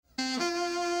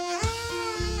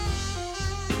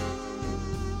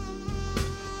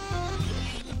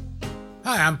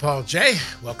Hi, I'm Paul J.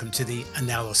 Welcome to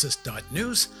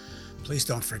theAnalysis.news. Please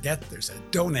don't forget there's a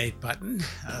donate button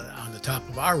on the top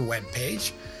of our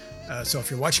webpage. So if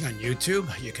you're watching on YouTube,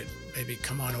 you could maybe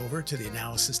come on over to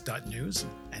theAnalysis.news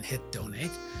and hit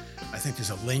donate. I think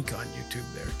there's a link on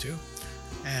YouTube there too.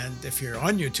 And if you're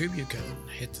on YouTube, you can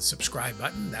hit the subscribe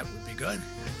button. That would be good.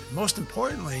 And most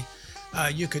importantly,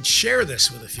 you could share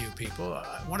this with a few people.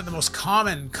 One of the most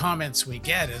common comments we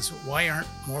get is, why aren't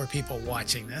more people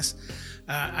watching this?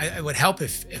 It would help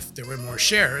if there were more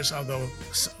shares, although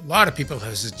a lot of people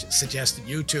have suggested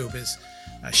YouTube is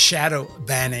shadow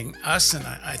banning us, and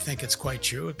I think it's quite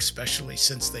true, especially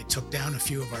since they took down a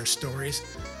few of our stories.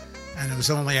 And it was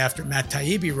only after Matt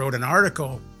Taibbi wrote an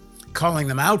article calling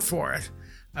them out for it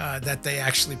that they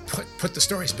actually put the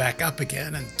stories back up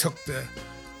again and took the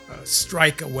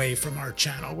strike away from our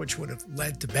channel, which would have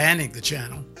led to banning the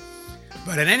channel.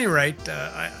 But at any rate,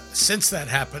 since that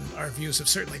happened, our views have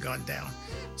certainly gone down.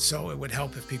 So it would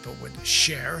help if people would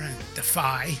share and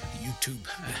defy YouTube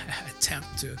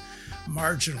attempt to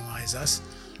marginalize us.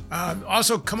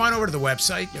 Also, come on over to the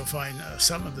website. You'll find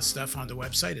some of the stuff on the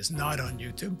website is not on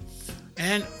YouTube.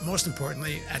 And most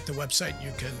importantly, at the website,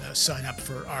 you can sign up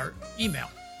for our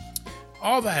email.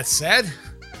 All that said,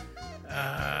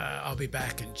 I'll be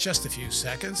back in just a few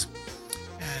seconds,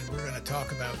 and we're going to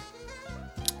talk about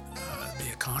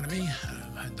the economy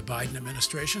and the Biden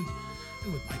administration,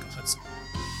 and with Michael Hudson.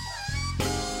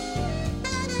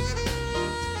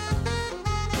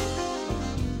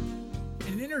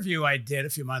 In an interview I did a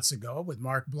few months ago with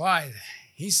Mark Blythe,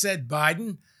 he said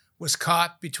Biden was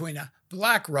caught between a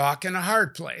BlackRock and a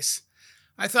hard place.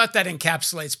 I thought that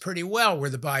encapsulates pretty well where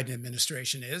the Biden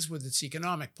administration is with its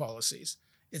economic policies.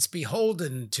 It's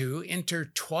beholden to,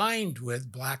 intertwined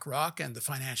with BlackRock and the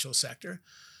financial sector,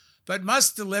 but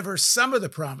must deliver some of the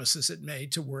promises it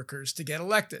made to workers to get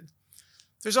elected.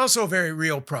 There's also a very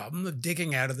real problem of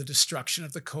digging out of the destruction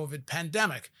of the COVID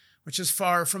pandemic, which is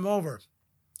far from over.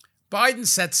 Biden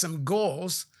set some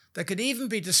goals that could even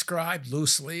be described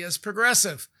loosely as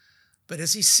progressive. But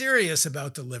is he serious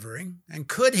about delivering? And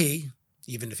could he,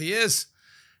 even if he is?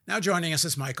 Now joining us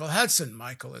is Michael Hudson.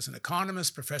 Michael is an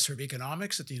economist, professor of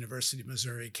economics at the University of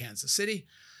Missouri, Kansas City.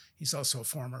 He's also a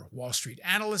former Wall Street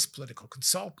analyst, political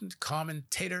consultant,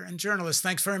 commentator, and journalist.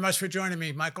 Thanks very much for joining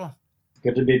me, Michael.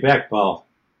 Good to be back, Paul.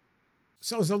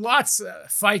 So there's lots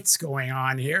of fights going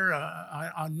on here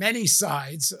on many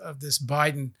sides of this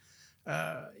Biden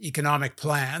economic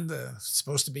plan.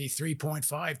 Supposed to be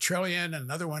 $3.5 trillion,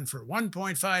 another one for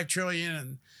 $1.5 trillion.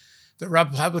 And the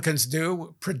Republicans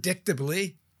do,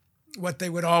 predictably, what they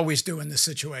would always do in this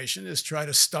situation, is try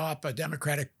to stop a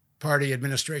Democratic Party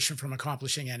administration from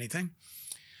accomplishing anything.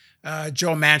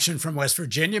 Joe Manchin from West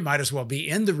Virginia might as well be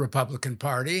in the Republican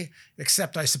Party,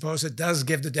 except I suppose it does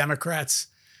give the Democrats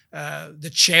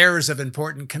the chairs of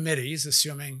important committees,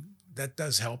 assuming that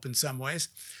does help in some ways.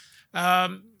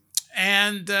 And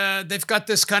they've got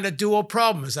this kind of dual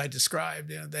problem, as I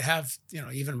described. They have,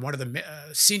 even one of the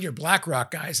senior BlackRock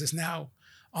guys is now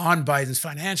on Biden's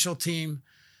financial team.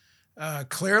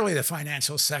 Clearly, the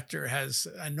financial sector has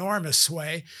enormous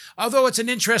sway, although it's an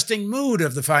interesting mood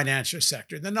of the financial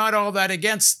sector. They're not all that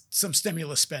against some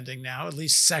stimulus spending now, at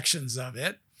least sections of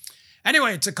it.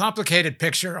 Anyway, it's a complicated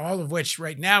picture, all of which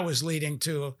right now is leading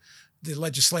to the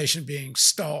legislation being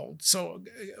stalled. So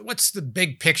what's the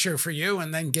big picture for you?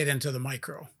 And then get into the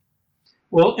micro.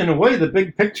 Well, in a way, the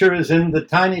big picture is in the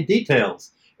tiny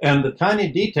details. And the tiny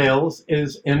details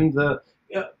is in the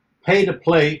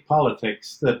pay-to-play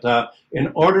politics that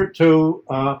in order to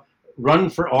run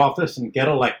for office and get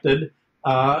elected,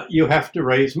 you have to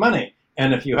raise money.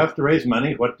 And if you have to raise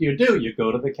money, what do? You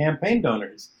go to the campaign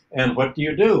donors. And what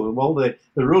do? Well, the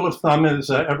rule of thumb is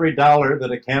every dollar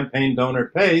that a campaign donor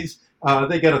pays,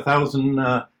 they get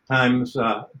 1,000 times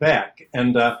back.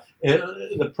 And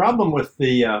the problem with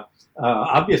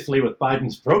obviously with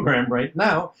Biden's program right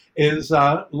now is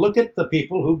look at the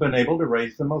people who've been able to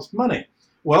raise the most money.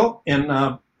 Well, in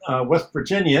West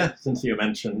Virginia, since you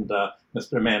mentioned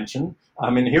Mr. Manchin,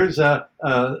 here's a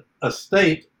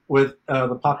state with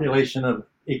the population of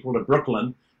equal to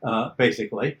Brooklyn,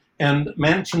 basically. And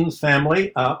Manchin's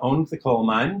family owns the coal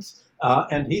mines.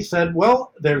 And he said,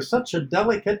 well, there's such a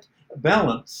delicate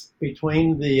balance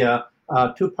between the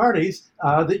two parties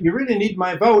that you really need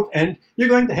my vote. And you're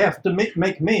going to have to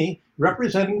make me,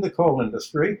 representing the coal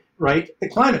industry, write the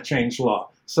climate change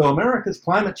law. So America's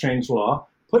climate change law,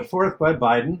 put forth by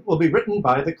Biden, will be written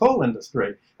by the coal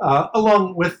industry,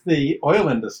 along with the oil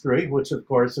industry, which of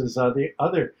course is the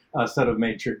other set of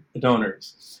major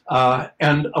donors.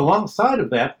 And alongside of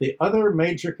that, the other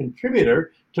major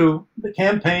contributor to the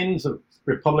campaigns of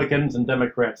Republicans and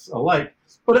Democrats alike,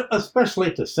 but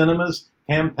especially to Sinema's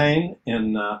campaign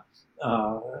in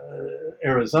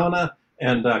Arizona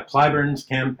and Clyburn's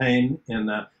campaign in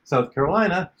South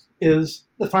Carolina, is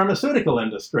the pharmaceutical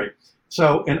industry.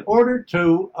 So in order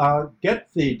to get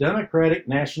the Democratic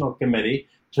National Committee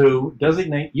to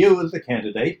designate you as the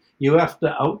candidate, you have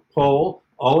to outpoll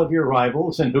all of your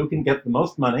rivals and who can get the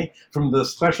most money from the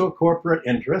special corporate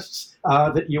interests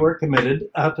that you are committed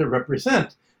to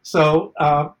represent. So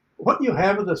what you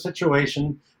have is a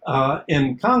situation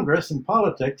in Congress and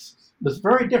politics that's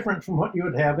very different from what you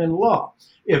would have in law.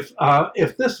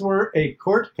 If this were a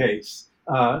court case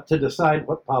to decide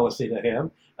what policy to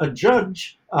have, a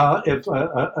judge, if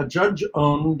a judge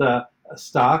owned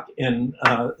stock in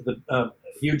the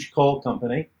huge coal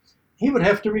company, he would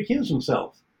have to recuse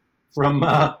himself from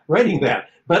writing that.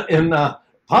 But in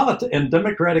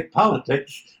Democratic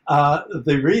politics,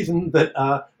 the reason that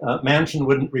Manchin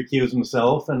wouldn't recuse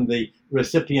himself and the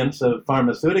recipients of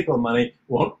pharmaceutical money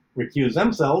won't recuse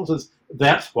themselves is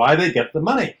that's why they get the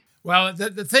money. Well,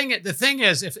 the thing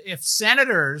is, if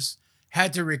senators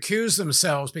had to recuse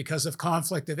themselves because of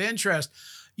conflict of interest,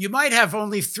 you might have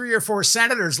only 3 or 4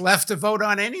 senators left to vote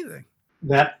on anything.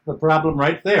 That's the problem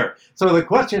right there. So the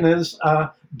question is,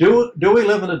 do we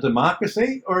live in a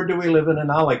democracy or do we live in an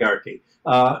oligarchy?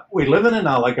 We live in an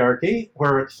oligarchy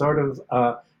where it's sort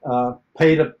of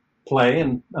pay to play,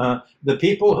 and the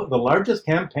people, the largest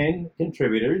campaign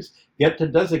contributors, get to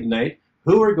designate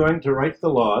who are going to write the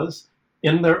laws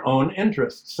in their own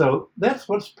interests. So that's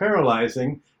what's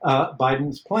paralyzing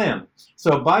Biden's plan.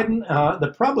 So Biden,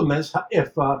 the problem is if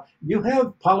you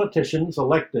have politicians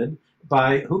elected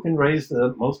by who can raise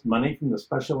the most money from the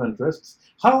special interests,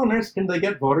 how on earth can they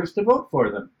get voters to vote for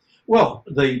them? Well,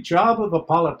 the job of a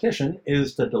politician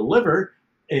is to deliver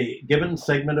a given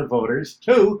segment of voters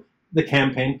to the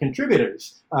campaign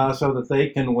contributors so that they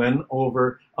can win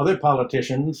over other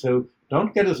politicians who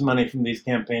don't get as money from these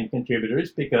campaign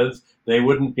contributors because they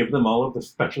wouldn't give them all of the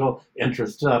special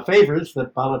interest favors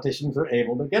that politicians are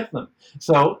able to get them.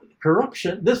 So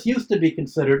corruption, this used to be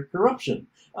considered corruption,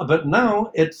 but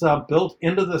now it's built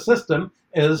into the system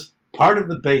as part of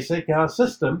the basic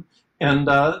system, and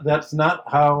that's not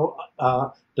how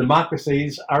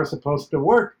democracies are supposed to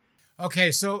work.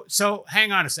 Okay, so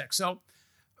hang on a sec. So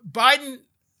Biden,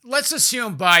 let's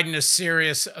assume Biden is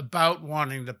serious about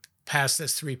wanting to pass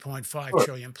this $3.5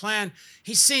 trillion plan.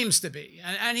 He seems to be.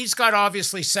 And he's got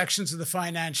obviously sections of the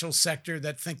financial sector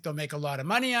that think they'll make a lot of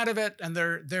money out of it, and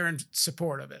they're in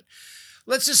support of it.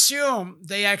 Let's assume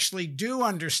they actually do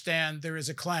understand there is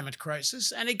a climate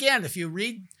crisis. And again, if you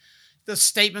read the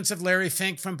statements of Larry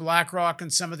Fink from BlackRock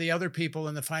and some of the other people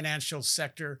in the financial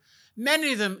sector,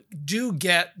 many of them do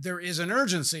get there is an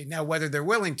urgency. Now, whether they're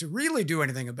willing to really do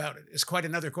anything about it is quite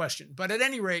another question. But at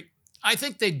any rate, I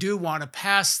think they do want to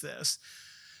pass this.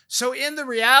 So in the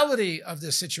reality of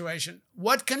this situation,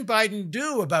 what can Biden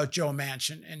do about Joe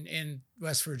Manchin in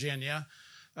West Virginia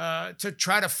to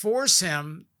try to force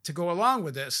him to go along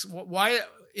with this? Why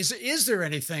is there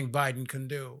anything Biden can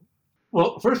do?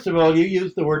 Well, first of all, you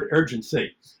used the word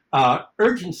urgency.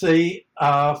 Urgency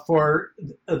for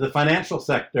the financial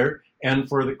sector and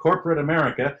for the corporate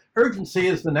America, urgency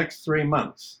is the next 3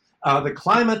 months. The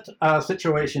climate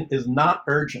situation is not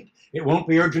urgent. It won't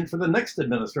be urgent for the next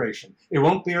administration. It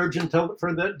won't be urgent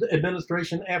for the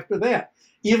administration after that.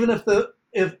 Even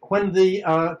when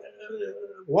the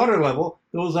water level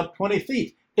goes up 20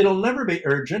 feet, it'll never be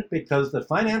urgent because the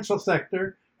financial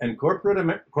sector and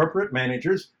corporate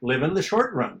managers live in the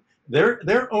short run.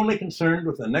 They're only concerned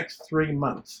with the next 3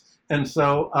 months. And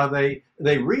so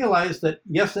they realize that,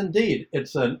 yes, indeed,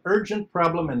 it's an urgent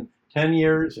problem in 10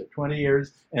 years or 20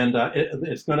 years, and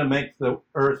it's going to make the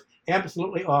earth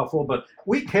absolutely awful. But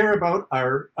we care about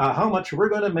how much we're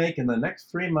going to make in the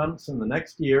next 3 months and the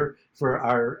next year for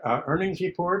our earnings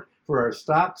report, for our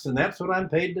stocks, and that's what I'm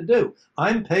paid to do.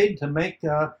 I'm paid to make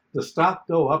the stock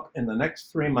go up in the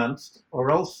next 3 months,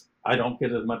 or else I don't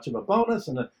get as much of a bonus.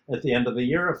 And at the end of the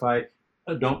year, if I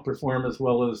don't perform as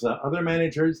well as other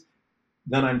managers,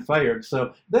 then I'm fired.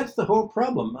 So that's the whole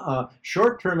problem,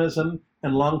 short-termism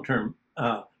and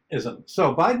long-termism.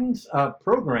 So Biden's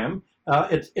program,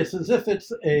 it's as if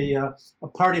it's a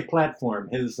party platform,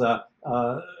 his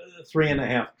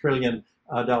 $3.5 trillion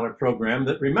program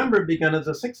that, remember, began as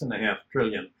a $6.5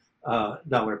 trillion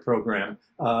program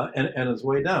and is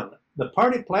way down. The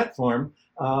party platform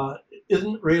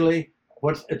isn't really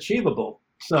what's achievable.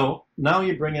 So now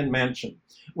you bring in Manchin.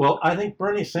 Well, I think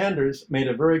Bernie Sanders made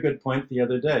a very good point the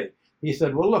other day. He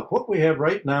said, well, look, what we have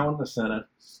right now in the Senate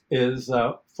is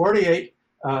 48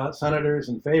 senators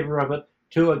in favor of it,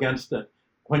 2 against it.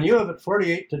 When you have it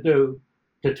 48 to 2,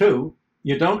 to 2,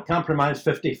 you don't compromise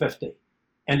 50-50.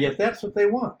 And yet that's what they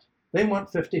want. They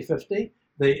want 50-50.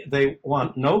 They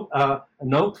want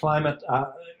no climate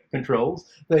controls.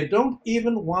 They don't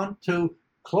even want to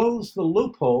close the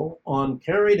loophole on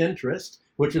carried interest,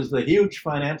 which is the huge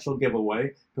financial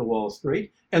giveaway to Wall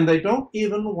Street. And they don't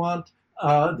even want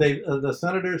the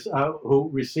senators who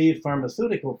receive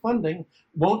pharmaceutical funding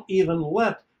won't even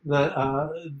let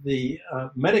the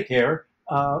Medicare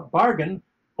bargain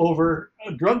over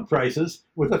drug prices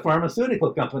with the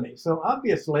pharmaceutical company. So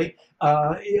obviously,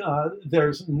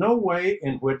 there's no way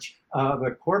in which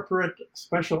the corporate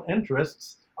special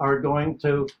interests are going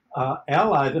to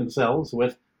ally themselves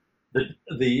with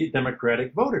the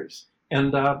Democratic voters.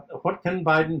 And what can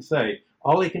Biden say?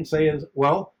 All he can say is,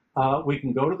 well, we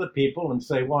can go to the people and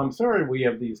say, well, I'm sorry, we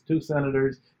have these 2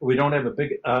 senators. We don't have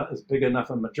as big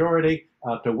enough a majority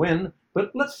to win.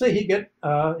 But let's say he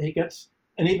gets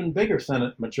an even bigger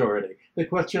Senate majority. The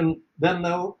question, then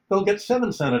they'll get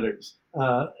 7 senators,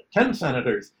 10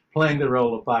 senators playing the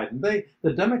role of Biden.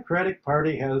 The Democratic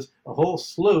Party has a whole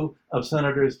slew of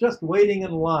senators just waiting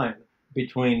in line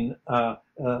between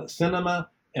Sinema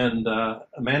and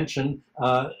Manchin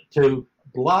to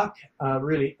block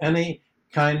really any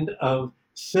kind of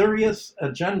serious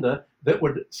agenda that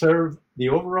would serve the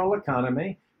overall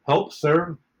economy, help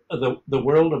serve the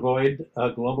world avoid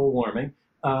global warming,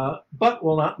 but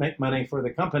will not make money for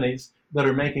the companies that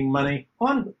are making money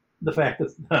on the fact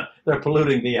that they're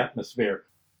polluting the atmosphere.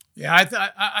 Yeah,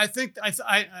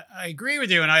 I agree with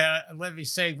you, and let me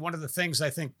say one of the things I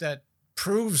think that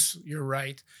proves you're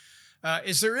right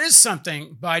is there is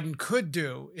something Biden could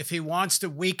do if he wants to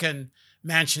weaken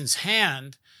Manchin's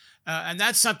hand, and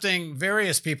that's something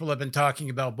various people have been talking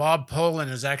about. Bob Poland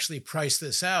has actually priced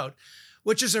this out,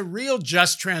 which is a real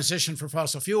just transition for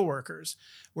fossil fuel workers,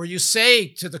 where you say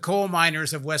to the coal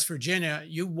miners of West Virginia,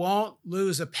 you won't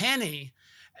lose a penny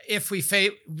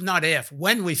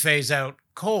when we phase out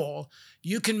coal.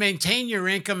 You can maintain your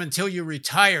income until you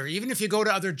retire. Even if you go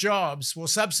to other jobs, we'll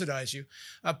subsidize you.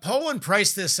 Poland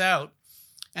priced this out.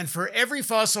 And for every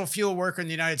fossil fuel worker in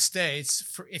the United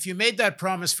States, if you made that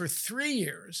promise for 3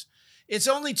 years, it's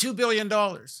only $2 billion.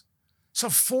 So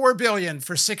 $4 billion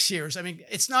for 6 years. I mean,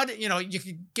 it's not, you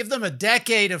could give them a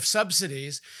decade of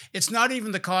subsidies. It's not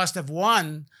even the cost of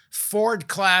one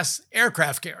Ford-class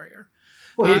aircraft carrier.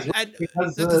 Well, the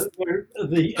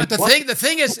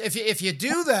thing is, if you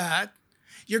do that,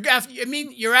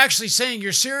 you're actually saying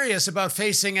you're serious about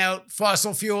phasing out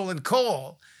fossil fuel and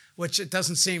coal, which it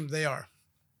doesn't seem they are.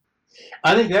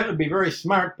 I think that would be very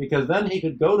smart, because then he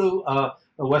could go to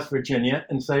West Virginia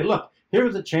and say, look,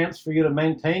 here's a chance for you to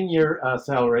maintain your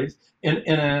salaries in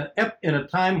a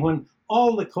time when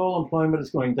all the coal employment is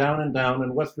going down and down,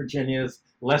 and West Virginia is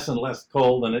less and less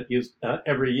coal than it used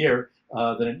every year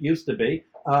than it used to be,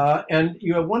 and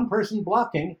you have one person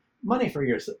blocking money for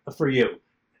you,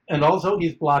 and also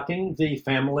he's blocking the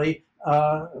family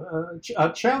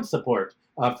child support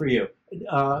for you.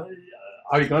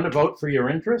 Are you going to vote for your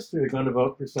interest, or are you going to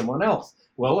vote for someone else?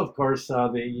 Well, of course,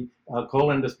 the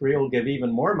coal industry will give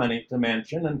even more money to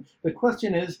Manchin. And the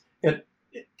question is,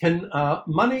 can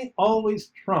money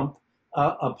always trump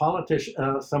a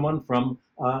politician, someone from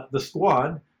the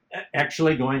squad,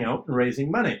 actually going out and raising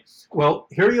money? Well,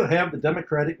 here you have the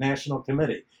Democratic National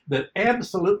Committee that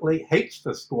absolutely hates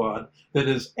the squad, that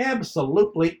is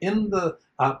absolutely in the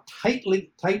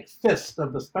tight fist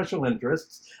of the special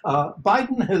interests.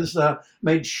 Biden has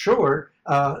made sure,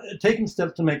 taken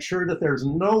steps to make sure that there's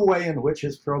no way in which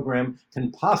his program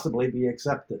can possibly be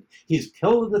accepted. He's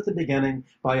killed it at the beginning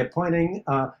by appointing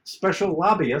special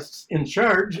lobbyists in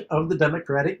charge of the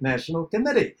Democratic National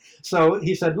Committee. So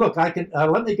he said, look, I can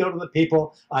let me go to the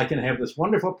people. I can have this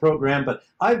wonderful program, but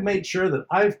I've made sure that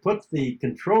I've put the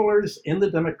controllers in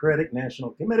the Democratic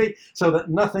National Committee so that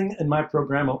nothing in my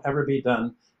program will ever be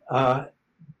done.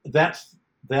 That's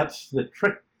the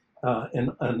trick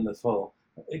in this whole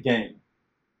game.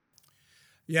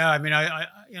 Yeah, I mean,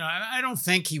 I don't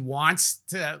think he wants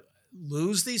to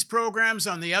lose these programs.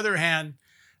 On the other hand,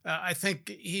 I think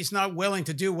he's not willing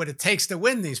to do what it takes to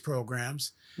win these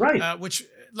programs. Right. Which,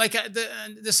 like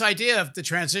this idea of the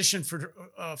transition for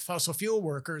fossil fuel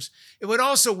workers, it would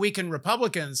also weaken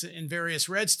Republicans in various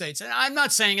red states. And I'm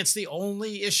not saying it's the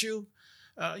only issue.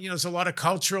 There's a lot of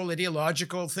cultural,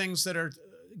 ideological things that are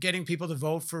getting people to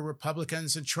vote for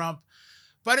Republicans and Trump.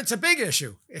 But it's a big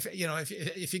issue if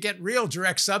you get real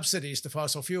direct subsidies to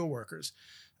fossil fuel workers.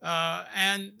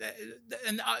 The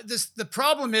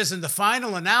problem is, in the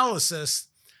final analysis,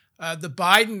 the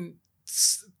Biden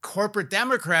corporate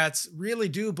Democrats really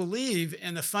do believe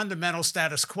in the fundamental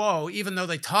status quo, even though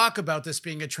they talk about this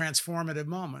being a transformative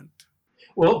moment.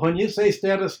 Well, when you say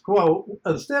status quo,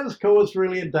 the status quo is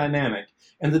really a dynamic.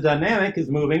 And the dynamic is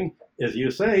moving, as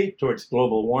you say, towards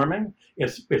global warming.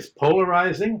 It's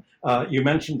polarizing. You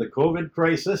mentioned the COVID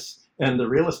crisis and the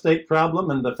real estate problem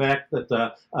and the fact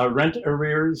that rent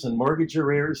arrears and mortgage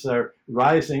arrears are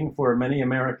rising for many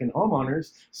American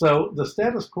homeowners. So the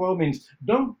status quo means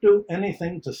don't do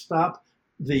anything to stop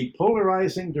the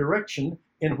polarizing direction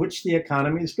in which the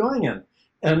economy is going in.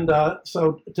 And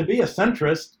so to be a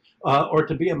centrist or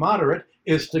to be a moderate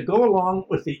is to go along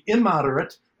with the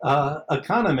immoderate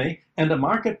economy and a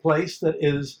marketplace that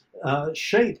is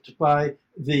shaped by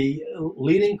the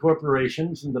leading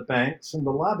corporations and the banks and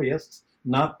the lobbyists,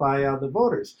 not by the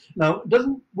voters. Now,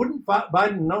 wouldn't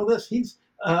Biden know this? He's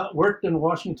worked in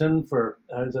Washington for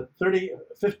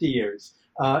 50 years.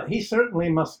 He certainly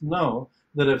must know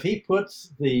that if he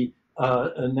puts the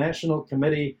National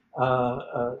Committee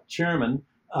chairman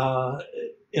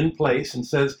in place and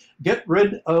says, get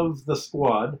rid of the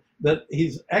squad, that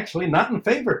he's actually not in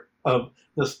favor of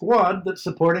the squad that's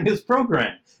supporting his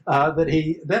program.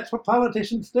 That's what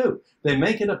politicians do. They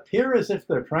make it appear as if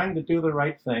they're trying to do the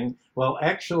right thing while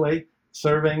actually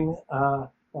serving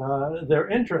their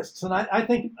interests. And I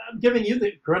think, I'm giving you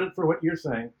the credit for what you're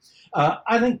saying,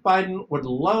 I think Biden would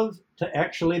love to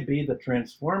actually be the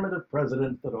transformative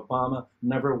president that Obama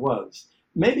never was.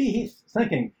 Maybe he's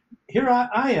thinking, here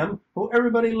I am, who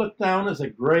everybody looked down as a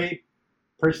gray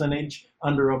personage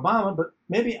under Obama, but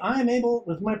maybe I'm able,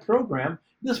 with my program,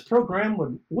 this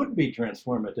program would be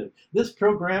transformative. This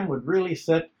program would really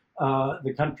set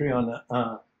the country on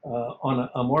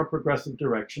a more progressive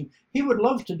direction. He would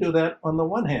love to do that on the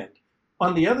one hand.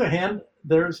 On the other hand,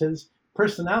 there's his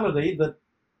personality that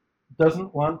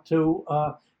doesn't want to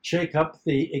shake up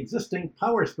the existing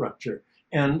power structure.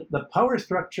 And the power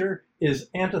structure is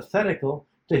antithetical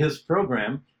to his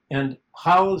program. And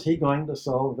how is he going to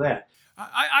solve that?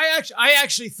 I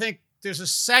actually think there's a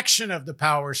section of the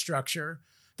power structure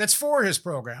that's for his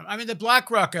program. I mean, the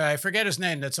BlackRock guy, I forget his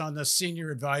name, that's on the senior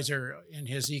advisor in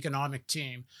his economic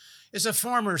team, is a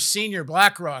former senior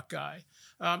BlackRock guy.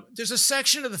 There's a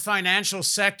section of the financial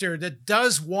sector that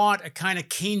does want a kind of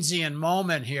Keynesian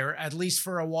moment here, at least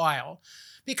for a while,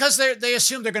 because they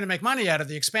assume they're going to make money out of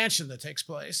the expansion that takes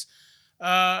place.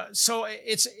 So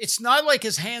it's not like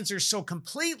his hands are so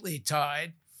completely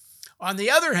tied. On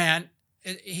the other hand,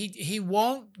 he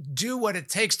won't do what it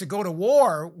takes to go to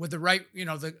war with the right,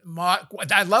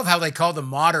 I love how they call them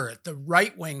moderate, the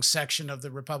right-wing section of the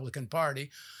Republican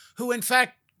Party, who in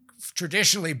fact,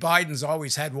 traditionally Biden's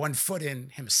always had one foot in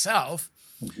himself.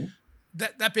 Mm-hmm.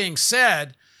 That being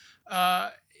said,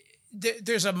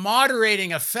 there's a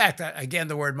moderating effect, again,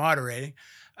 the word moderating,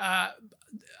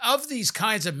 of these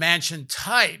kinds of Manchin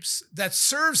types that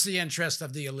serves the interest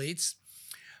of the elites.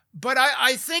 But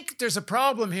I think there's a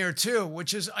problem here too,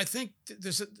 which is I think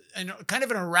there's kind of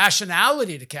an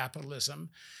irrationality to capitalism,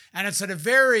 and it's at a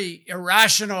very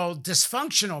irrational,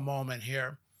 dysfunctional moment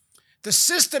here. The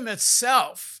system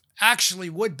itself actually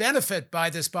would benefit by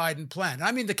this Biden plan.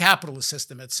 I mean, the capitalist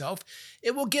system itself.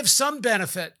 It will give some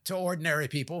benefit to ordinary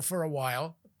people for a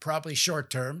while, probably short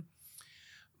term,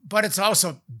 but it's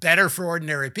also better for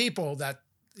ordinary people that,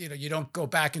 you don't go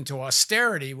back into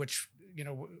austerity, which,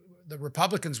 the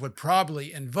Republicans would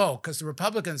probably invoke, because the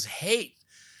Republicans hate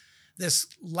this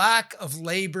lack of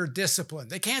labor discipline.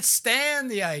 They can't stand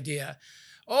the idea,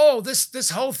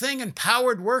 this whole thing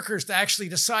empowered workers to actually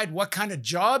decide what kind of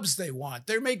jobs they want.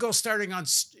 They may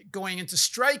going into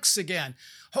strikes again.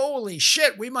 Holy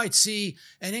shit, we might see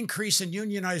an increase in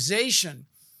unionization.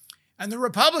 And the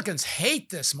Republicans hate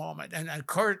this moment. And of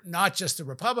course, not just the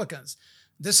Republicans.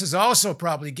 This is also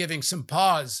probably giving some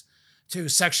pause to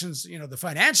sections, the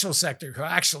financial sector, who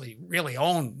actually really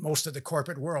own most of the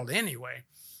corporate world anyway.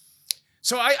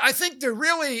 So I think they're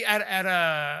really at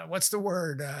a, what's the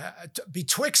word,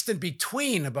 betwixt and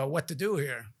between about what to do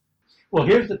here. Well,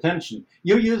 here's the tension.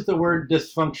 You use the word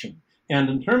dysfunction. And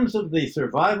in terms of the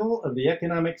survival of the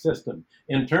economic system,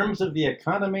 in terms of the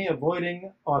economy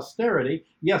avoiding austerity,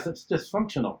 yes, it's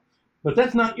dysfunctional. But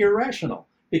that's not irrational,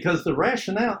 because the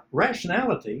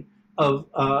rationality of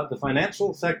the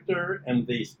financial sector and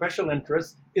the special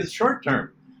interests is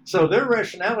short-term. So their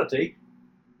rationality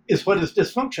is what is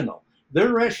dysfunctional.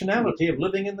 Their rationality of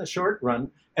living in the short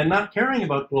run and not caring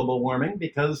about global warming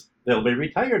because they'll be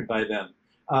retired by then.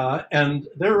 And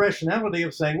their rationality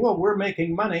of saying, well, we're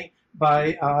making money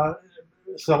by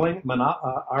selling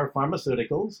our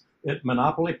pharmaceuticals at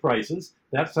monopoly prices.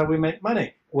 That's how we make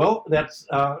money. Well, that's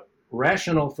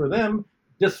rational for them,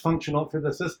 dysfunctional for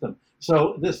the system.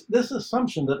 So this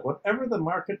assumption that whatever the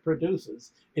market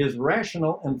produces is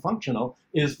rational and functional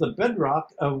is the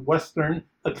bedrock of Western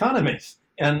economies,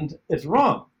 and it's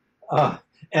wrong.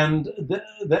 And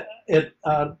it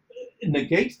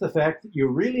negates the fact that you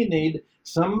really need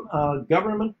some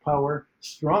government power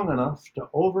strong enough to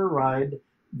override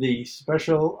the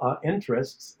special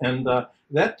interests, and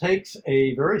that takes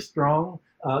a very strong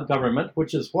government,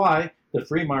 which is why the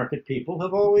free market people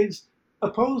have always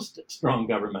opposed strong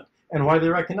government, and why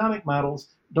their economic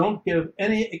models don't give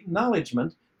any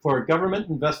acknowledgement for government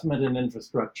investment in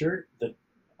infrastructure that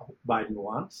Biden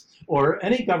wants, or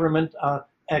any government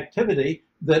activity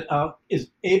that is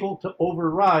able to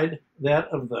override that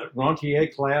of the rentier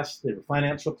class, the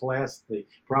financial class, the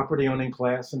property owning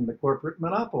class, and the corporate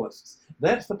monopolists.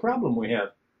 That's the problem we have.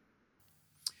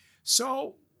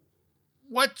 So,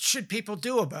 what should people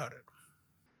do about it?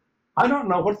 I don't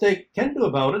know what they can do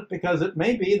about it, because it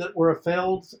may be that we're a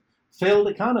failed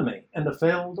economy and a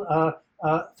failed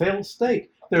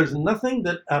state. There's nothing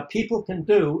that people can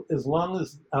do as long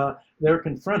as they're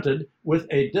confronted with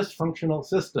a dysfunctional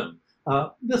system.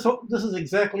 This is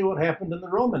exactly what happened in the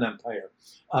Roman Empire.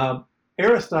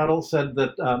 Aristotle said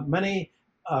that many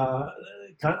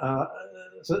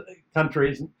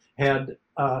countries had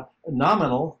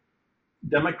nominal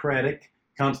democratic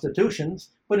constitutions,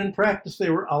 but in practice they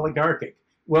were oligarchic.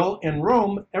 Well, in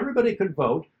Rome, everybody could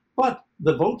vote, but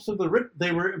the votes of the rich,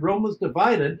 Rome was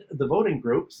divided, the voting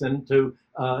groups, into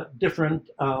different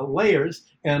layers,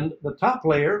 and the top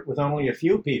layer, with only a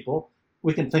few people,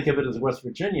 we can think of it as West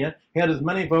Virginia, had as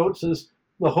many votes as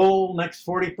the whole next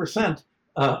 40%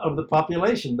 of the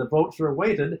population. The votes were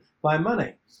weighted by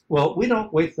money. Well, we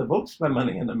don't weight the votes by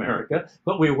money in America,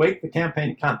 but we weight the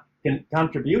campaign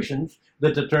contributions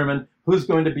that determine who's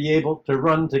going to be able to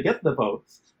run to get the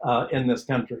votes in this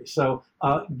country. So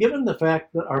given the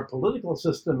fact that our political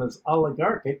system is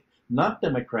oligarchic, not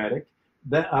democratic,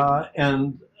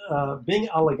 and being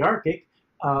oligarchic,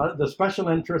 the special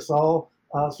interests all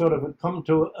sort of come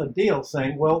to a deal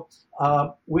saying, well,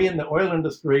 we in the oil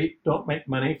industry don't make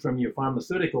money from you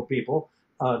pharmaceutical people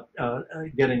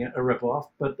getting a ripoff,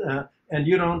 but and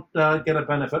you don't get a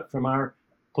benefit from our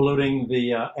polluting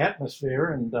the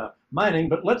atmosphere and mining.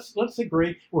 But let's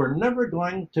agree we're never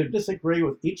going to disagree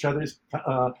with each other's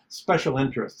special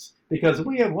interests, because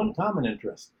we have one common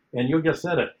interest, and you just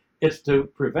said it. It's to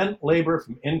prevent labor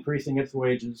from increasing its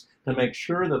wages, to make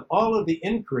sure that all of the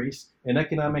increase in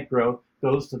economic growth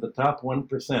goes to the top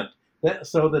 1%.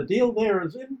 So the deal there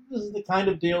is, this is the kind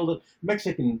of deal that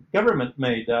Mexican government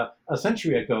made a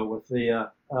century ago with the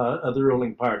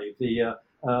ruling party. They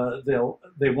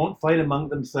won't fight among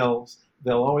themselves.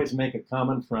 They'll always make a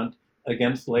common front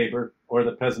against labor or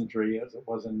the peasantry, as it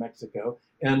was in Mexico.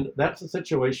 And that's the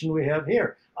situation we have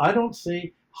here. I don't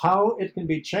see how it can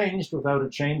be changed without a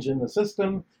change in the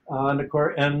system. We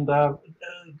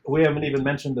haven't even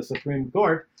mentioned the Supreme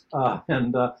Court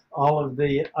and all of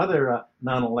the other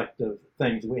non-elective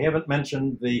things. We haven't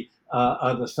mentioned the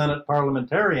Senate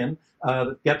parliamentarian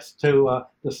that gets to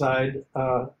decide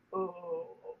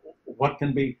what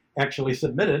can be actually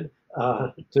submitted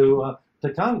to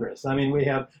Congress. I mean, we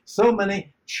have so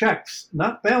many checks,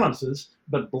 not balances,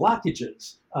 but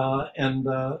blockages and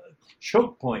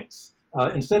choke points.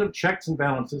 Instead of checks and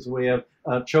balances, we have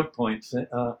choke points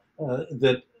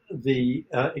that the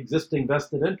existing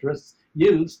vested interests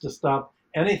use to stop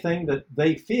anything that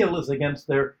they feel is against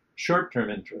their short-term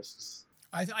interests.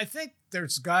 I think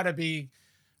there's got to be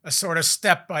a sort of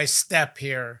step-by-step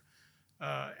here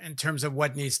in terms of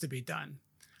what needs to be done.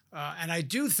 And I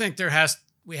do think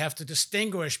we have to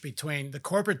distinguish between the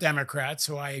corporate Democrats,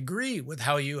 who I agree with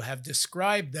how you have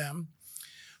described them,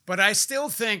 but I still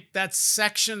think that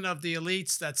section of the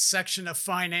elites, that section of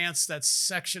finance, that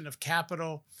section of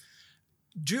capital,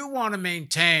 do want to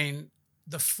maintain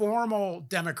the formal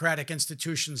democratic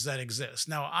institutions that exist.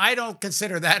 Now, I don't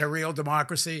consider that a real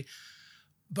democracy,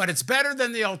 but it's better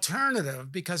than the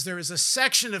alternative, because there is a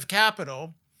section of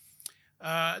capital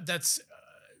that's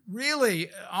really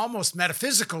almost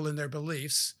metaphysical in their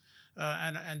beliefs,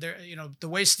 and the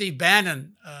way Steve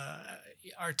Bannon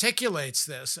articulates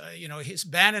this.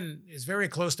 Bannon is very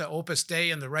close to Opus Dei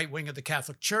in the right wing of the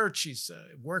Catholic Church. He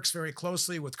works very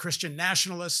closely with Christian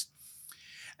nationalists.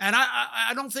 And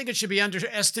I don't think it should be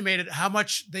underestimated how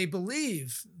much they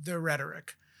believe their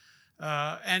rhetoric.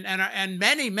 And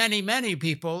many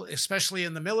people, especially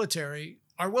in the military,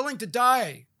 are willing to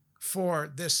die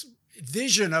for this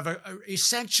vision of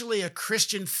essentially a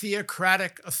Christian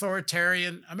theocratic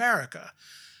authoritarian America.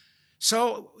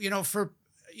 So,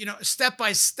 step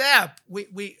by step,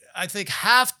 we I think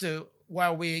have to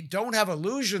while we don't have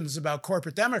illusions about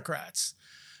corporate Democrats,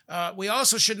 we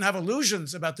also shouldn't have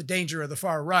illusions about the danger of the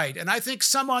far right. And I think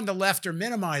some on the left are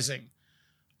minimizing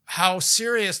how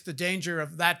serious the danger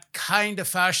of that kind of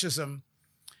fascism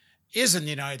is in the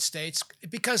United States.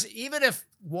 Because even if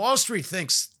Wall Street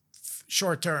thinks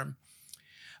short term,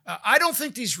 I don't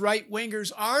think these right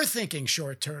wingers are thinking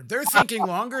short term. They're thinking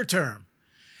longer term.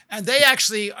 And they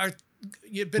actually are.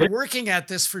 You've been working at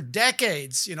this for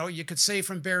decades. You know, you could say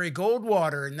from Barry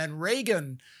Goldwater and then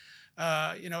Reagan,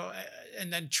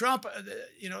 and then Trump,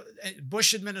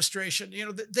 Bush administration. You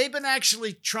know, they've been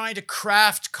actually trying to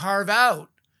carve out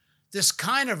this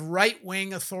kind of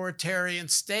right-wing authoritarian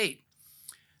state.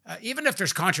 Even if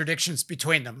there's contradictions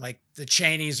between them, like the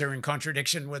Cheneys are in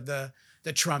contradiction with the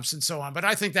Trumps and so on. But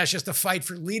I think that's just a fight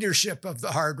for leadership of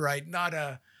the hard right, not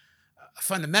a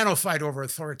fundamental fight over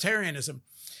authoritarianism.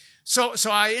 So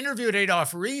I interviewed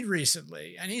Adolph Reed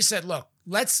recently, and he said, look,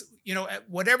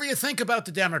 whatever you think about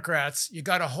the Democrats, you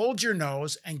got to hold your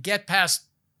nose and get past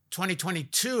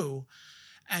 2022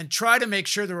 and try to make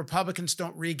sure the Republicans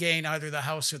don't regain either the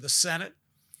House or the Senate.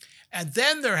 And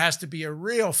then there has to be a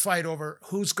real fight over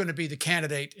who's going to be the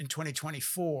candidate in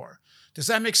 2024. Does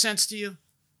that make sense to you?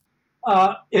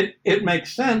 It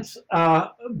makes sense,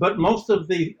 but most of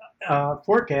the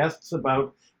forecasts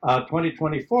about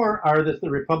 2024 are that the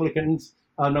Republicans,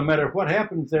 no matter what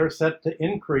happens, they're set to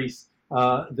increase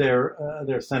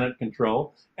their Senate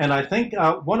control. And I think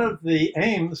one of the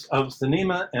aims of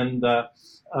Sinema and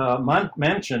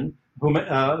Manchin, whom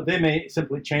they may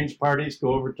simply change parties,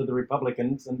 go over to the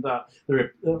Republicans, and the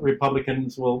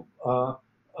Republicans will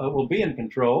be in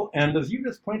control. And as you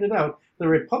just pointed out, the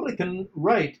Republican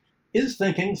right is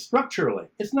thinking structurally.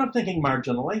 It's not thinking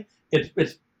marginally. It's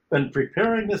been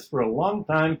preparing this for a long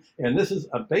time, and this is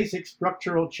a basic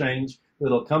structural change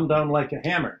that'll come down like a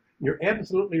hammer. You're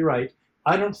absolutely right.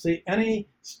 I don't see any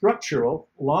structural,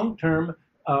 long-term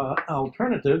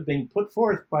alternative being put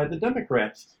forth by the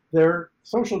Democrats. They're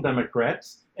social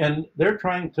democrats, and they're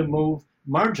trying to move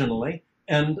marginally.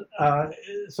 And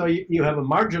so you have a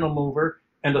marginal mover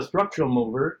and a structural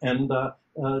mover. And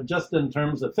just in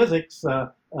terms of physics,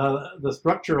 the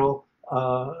structural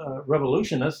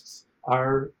revolutionists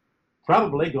are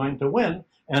probably going to win.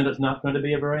 And it's not going to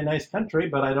be a very nice country,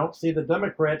 but I don't see the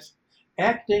Democrats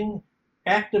acting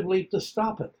actively to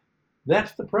stop it.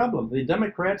 That's the problem. The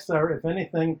Democrats are, if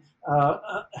anything,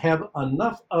 have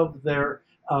enough of their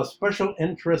special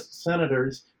interest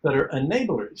senators that are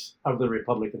enablers of the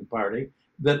Republican Party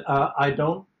that I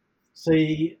don't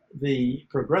see the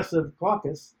Progressive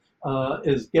Caucus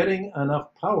is getting enough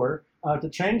power to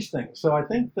change things. So I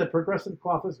think the Progressive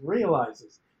Caucus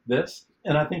realizes this,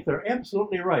 and I think they're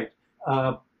absolutely right.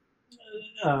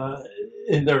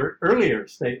 In their earlier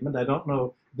statement, I don't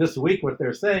know this week what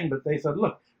they're saying, but they said,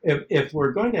 look, if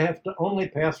we're going to have to only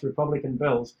pass Republican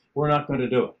bills, we're not going to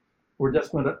do it. We're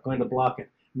just going to block it.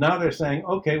 Now they're saying,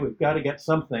 okay, we've got to get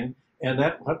something, and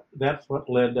that's what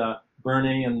led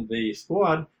Bernie and the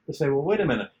squad to say, well, wait a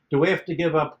minute, do we have to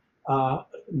give up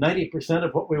 90%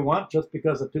 of what we want just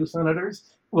because of 2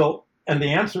 senators? Well, and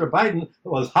the answer of Biden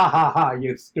was, ha, ha, ha,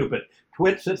 you stupid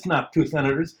twits, it's not 2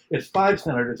 senators, it's 5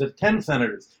 senators, it's 10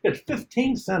 senators, it's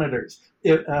 15 senators.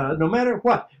 No matter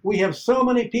what, we have so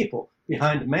many people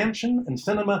behind Manchin and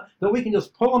Sinema that we can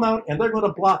just pull them out and they're going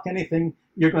to block anything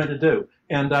you're going to do.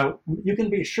 And you can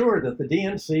be sure that the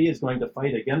DNC is going to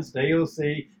fight against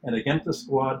AOC and against the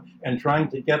squad and trying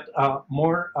to get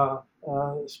more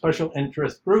special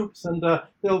interest groups, and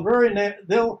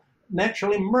they'll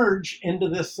naturally merge into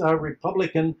this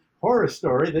Republican horror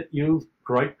story that you've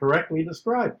quite correctly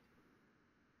described.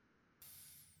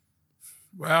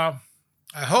 Well,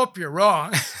 I hope you're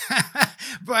wrong.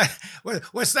 But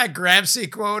what's that Gramsci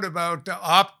quote about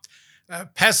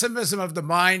pessimism of the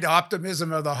mind,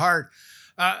 optimism of the heart?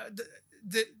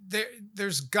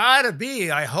 There's got to be,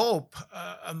 I hope,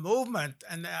 a movement,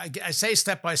 and I say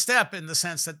step by step in the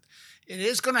sense that it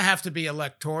is going to have to be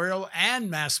electoral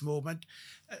and mass movement.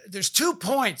 There's 2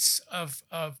 points of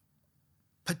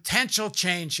potential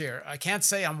change here. I can't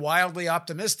say I'm wildly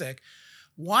optimistic.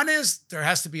 One is there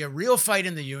has to be a real fight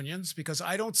in the unions, because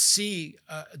I don't see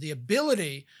the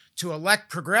ability to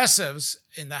elect progressives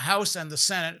in the House and the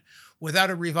Senate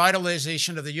without a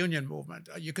revitalization of the union movement.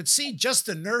 You could see just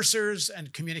the nurses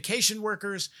and communication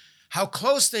workers, how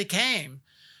close they came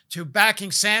to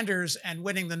backing Sanders and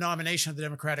winning the nomination of the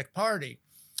Democratic Party.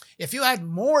 If you had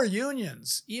more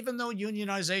unions, even though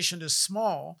unionization is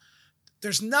small,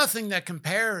 there's nothing that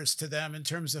compares to them in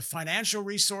terms of financial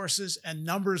resources and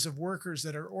numbers of workers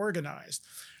that are organized.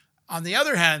 On the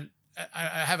other hand, I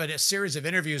have a series of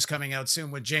interviews coming out soon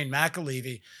with Jane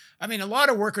McAlevey. I mean, a lot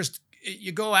of workers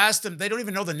you go ask them, they don't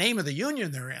even know the name of the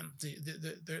union they're in.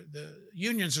 The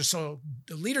unions are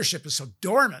the leadership is so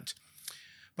dormant.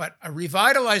 But a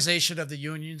revitalization of the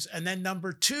unions. And then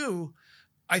number two,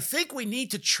 I think we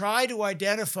need to try to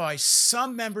identify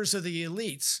some members of the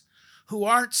elites who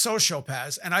aren't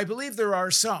sociopaths. And I believe there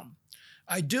are some.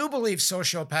 I do believe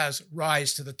sociopaths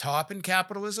rise to the top in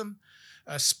capitalism,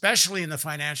 especially in the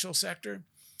financial sector.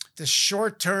 The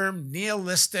short-term,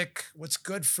 nihilistic, what's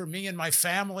good for me and my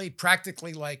family,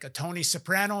 practically like a Tony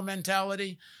Soprano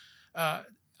mentality. I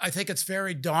think it's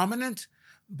very dominant,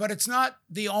 but it's not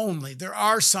the only. There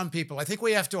are some people. I think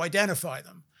we have to identify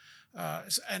them.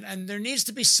 And there needs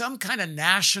to be some kind of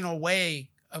national way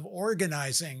of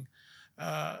organizing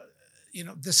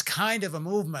this kind of a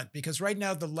movement, because right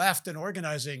now the left in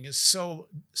organizing is so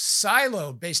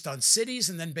siloed based on cities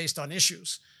and then based on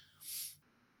issues.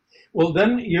 Well,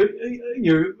 then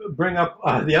you bring up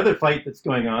the other fight that's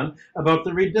going on about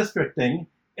the redistricting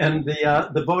and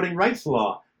the voting rights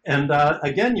law. And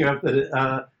again, you have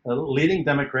the leading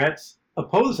Democrats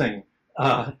opposing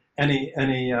the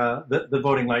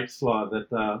voting rights law that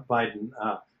Biden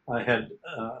had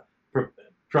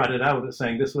trotted out as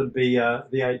saying this would be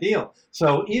the ideal.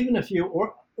 So even if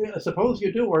suppose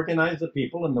you do organize the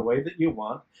people in the way that you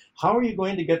want, how are you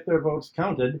going to get their votes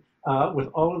counted with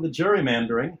all of the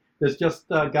gerrymandering that's just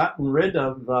gotten rid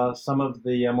of some of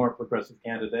the more progressive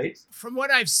candidates? From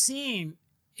what I've seen,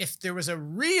 if there was a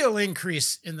real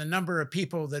increase in the number of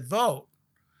people that vote,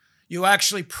 you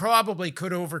actually probably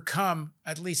could overcome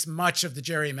at least much of the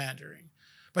gerrymandering.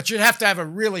 But you'd have to have a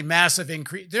really massive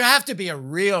increase. There have to be a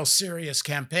real serious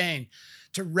campaign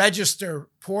to register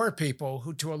poor people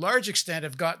who, to a large extent,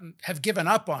 have given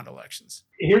up on elections.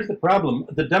 Here's the problem.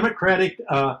 The Democratic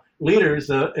leaders,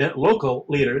 local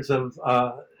leaders of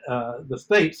the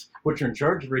states, which are in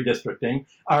charge of redistricting,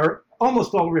 are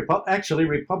almost all actually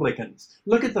Republicans.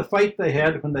 Look at the fight they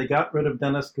had when they got rid of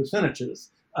Dennis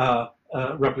Kucinich's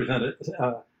represented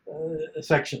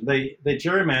section. They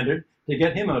gerrymandered to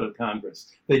get him out of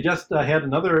Congress. They just had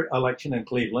another election in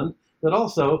Cleveland that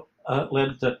also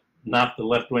led to not the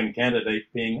left-wing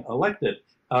candidate being elected.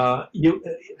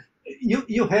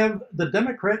 You have the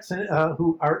Democrats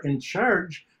who are in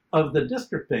charge of the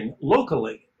districting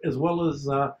locally as well as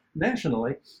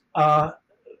nationally,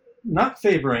 not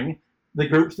favoring the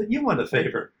groups that you want to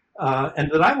favor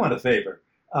and that I want to favor.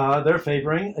 They're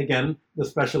favoring, again, the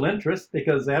special interests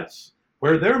because that's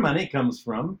where their money comes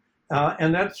from.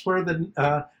 And that's where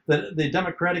the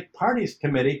Democratic Party's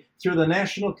committee through the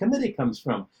National Committee comes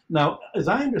from. Now, as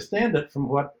I understand it from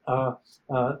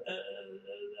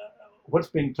what's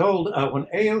being told, when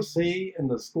AOC and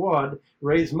the squad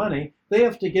raise money, they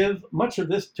have to give much of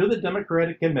this to the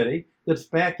Democratic Committee that's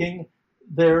backing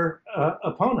their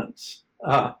opponents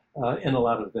in a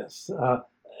lot of this.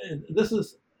 This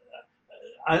is,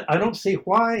 I don't see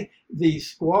why the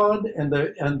squad and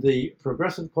the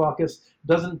Progressive Caucus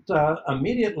doesn't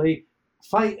immediately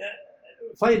fight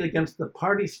against the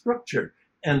party structure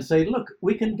and say, look,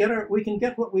 we can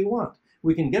get what we want.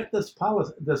 We can get this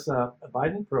policy, this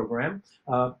Biden program,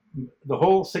 the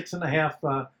whole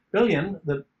 $6.5 billion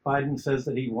that Biden says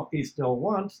that he still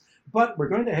wants, but we're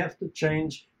going to have to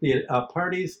change the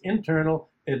party's internal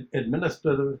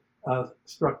administrative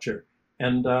structure.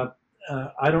 And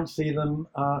I don't see them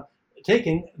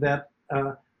taking that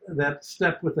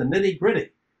step with the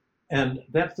nitty-gritty. And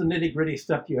that's the nitty-gritty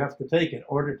step you have to take in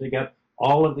order to get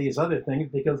all of these other things,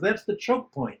 because that's the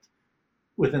choke point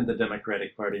within the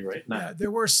Democratic Party right now. Yeah,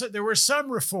 there were some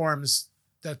reforms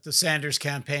that the Sanders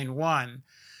campaign won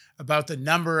about the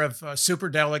number of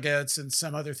superdelegates and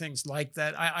some other things like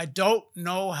that. I don't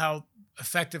know how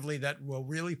effectively that will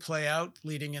really play out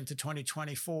leading into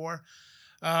 2024.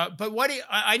 But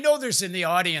I know there's in the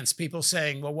audience people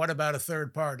saying, well, what about a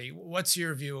third party? What's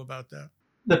your view about that?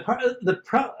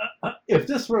 If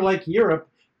this were like Europe,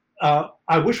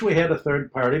 I wish we had a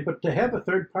third party, but to have a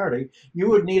third party, you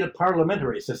would need a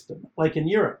parliamentary system, like in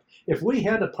Europe. If we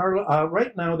had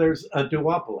right now there's a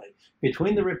duopoly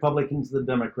between the Republicans and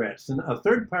the Democrats, and a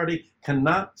third party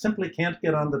simply can't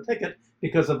get on the ticket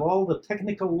because of all the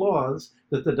technical laws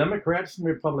that the Democrats and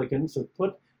Republicans have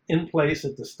put in place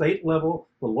at the state level,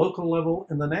 the local level,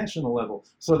 and the national level.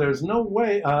 So there's no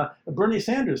way. Bernie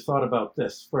Sanders thought about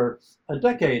this for a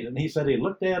decade, and he said he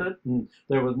looked at it, and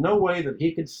there was no way that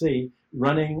he could see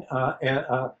running,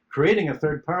 creating a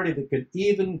third party that could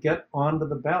even get onto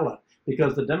the ballot,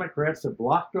 because the Democrats have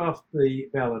blocked off the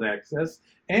ballot access,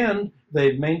 and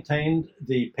they've maintained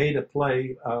the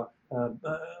pay-to-play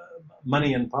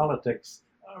money in politics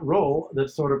role that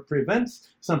sort of prevents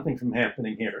something from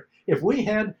happening here. If we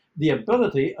had the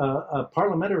ability, a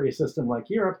parliamentary system like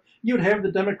Europe, you'd have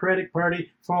the Democratic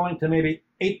Party falling to maybe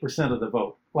 8% of the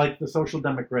vote, like the Social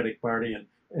Democratic Party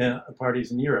and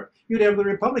parties in Europe. You'd have the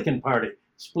Republican Party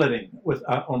splitting with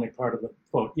only part of the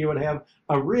vote. You would have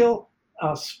a real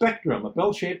spectrum, a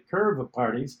bell-shaped curve of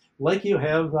parties like you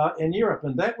have in Europe,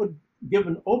 and that would give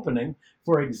an opening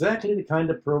for exactly the kind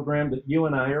of program that you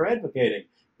and I are advocating.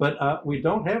 But we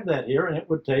don't have that here, and it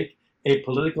would take a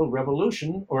political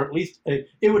revolution, or at least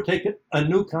it would take a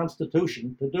new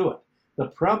constitution to do it. The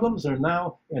problems are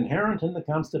now inherent in the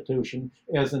Constitution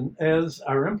as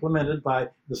are implemented by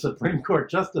the Supreme Court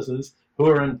justices who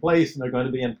are in place, and are going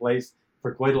to be in place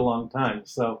for quite a long time.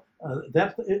 So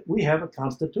we have a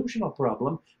constitutional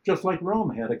problem, just like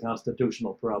Rome had a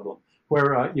constitutional problem,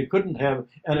 where you couldn't have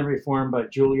any reform by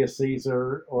Julius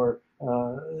Caesar or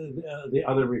the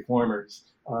other reformers.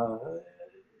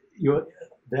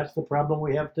 That's the problem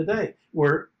we have today.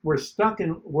 We're stuck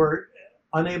and we're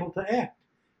unable to act.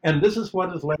 And this is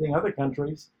what is letting other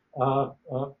countries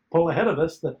pull ahead of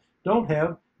us that don't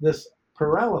have this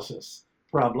paralysis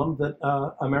problem that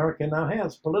America now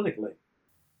has politically.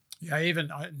 Yeah, even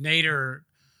Nader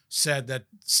said that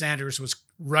Sanders was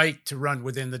right to run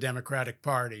within the Democratic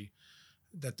Party,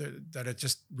 that it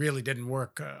just really didn't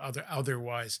work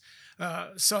otherwise.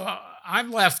 So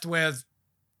I'm left with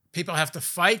people have to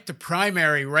fight the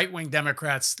primary right-wing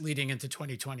Democrats leading into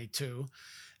 2022.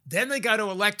 Then they got to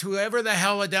elect whoever the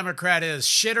hell a Democrat is,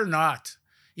 shit or not,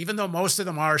 even though most of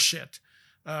them are shit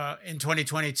in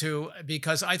 2022,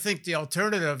 because I think the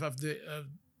alternative of the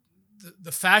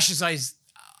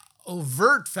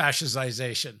overt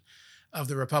fascization of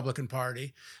the Republican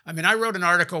Party. I mean, I wrote an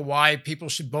article why people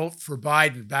should vote for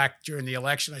Biden back during the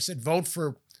election. I said, vote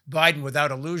for Biden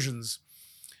without illusions.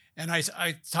 And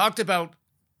I talked about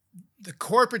the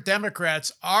corporate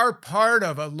Democrats are part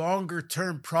of a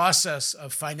longer-term process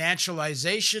of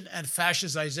financialization and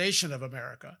fascization of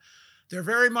America. They're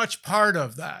very much part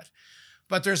of that.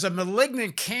 But there's a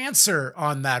malignant cancer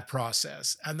on that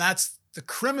process, and that's the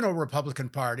criminal Republican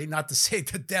Party, not to say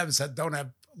the Dems don't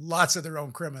have lots of their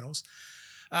own criminals,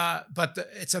 but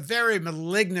it's a very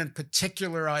malignant,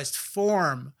 particularized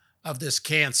form of this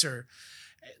cancer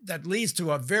that leads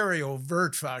to a very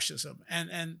overt fascism.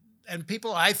 And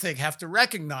people, I think, have to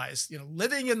recognize,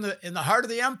 living in the heart of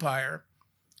the empire,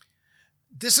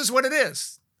 this is what it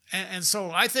is. And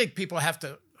so I think people have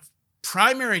to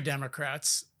primary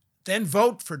Democrats, then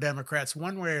vote for Democrats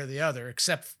one way or the other,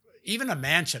 except even a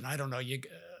Manchin. I don't know.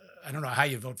 I don't know how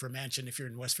you vote for Manchin if you're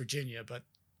in West Virginia, but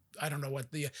I don't know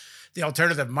what the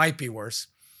alternative might be worse.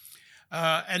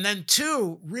 And then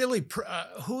two, really,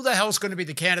 who the hell's going to be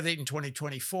the candidate in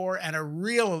 2024? And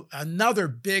another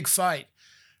big fight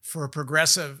for a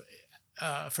progressive,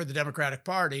 for the Democratic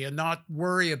Party, and not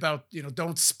worry about,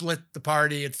 don't split the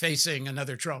party and facing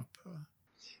another Trump.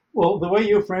 Well, the way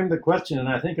you framed the question, and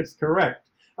I think it's correct,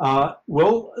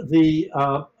 will the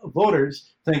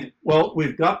voters think, well,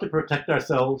 we've got to protect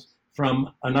ourselves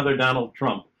from another Donald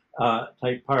Trump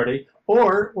type party?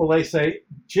 Or will they say,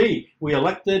 gee, we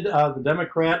elected the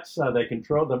Democrats, they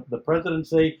control the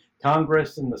presidency,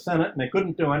 Congress, and the Senate, and they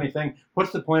couldn't do anything.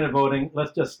 What's the point of voting?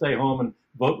 Let's just stay home and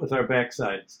vote with our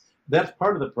backsides. That's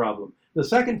part of the problem. The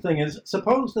second thing is,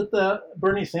 suppose that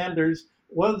Bernie Sanders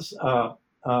was the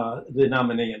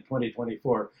nominee in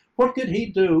 2024. What could he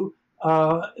do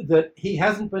that he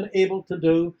hasn't been able to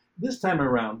do this time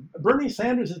around? Bernie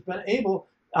Sanders has been able,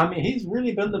 he's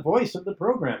really been the voice of the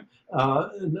program.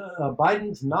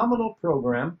 Biden's nominal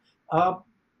program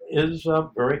is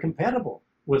very compatible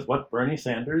with what Bernie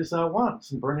Sanders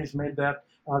wants, and Bernie's made that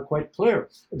quite clear.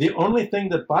 The only thing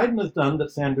that Biden has done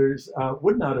that Sanders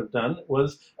would not have done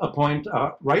was appoint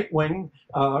right-wing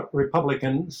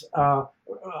Republicans,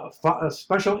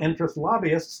 special interest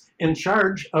lobbyists in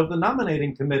charge of the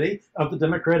nominating committee of the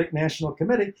Democratic National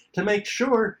Committee to make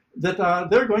sure that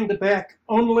they're going to back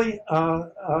only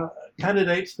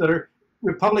candidates that are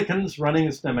Republicans running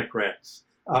as Democrats,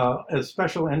 as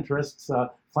special interests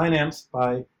financed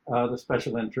by the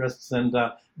special interests. And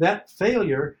that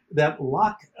failure, that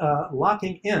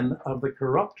locking in of the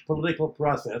corrupt political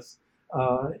process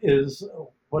is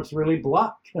what's really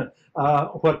blocked,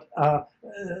 what's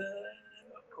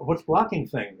blocking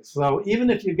things. So even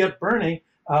if you get Bernie,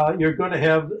 you're going to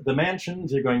have the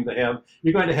Manchins, you're going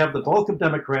to have the bulk of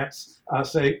Democrats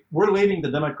say, we're leaving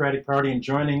the Democratic Party and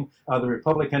joining the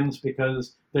Republicans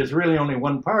because there's really only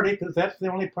one party, because that's the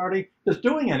only party that's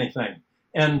doing anything.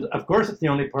 And of course, it's the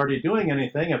only party doing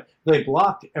anything. If they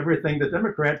block everything the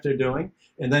Democrats are doing,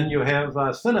 and then you have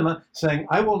Sinema saying,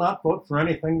 I will not vote for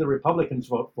anything the Republicans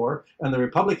vote for, and the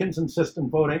Republicans insist on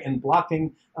voting and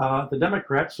blocking the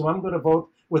Democrats, so I'm going to vote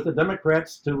with the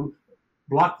Democrats to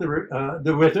block I'm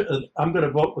going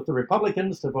to vote with the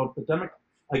Republicans to vote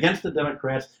against the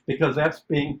Democrats because that's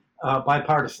being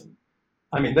bipartisan.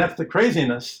 I mean, that's the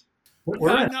craziness that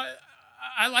we're in. No,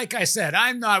 like I said,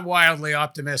 I'm not wildly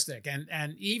optimistic.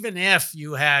 And even if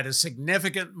you had a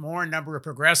significant more number of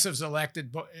progressives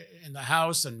elected in the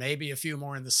House and maybe a few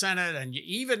more in the Senate, and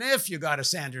even if you got a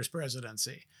Sanders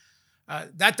presidency,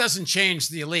 that doesn't change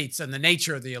the elites and the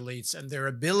nature of the elites and their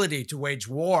ability to wage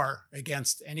war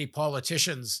against any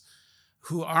politicians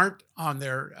who aren't on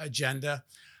their agenda.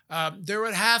 There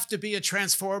would have to be a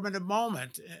transformative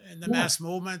moment in the mass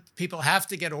movement. People have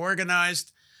to get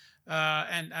organized.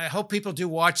 And I hope people do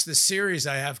watch this series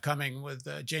I have coming with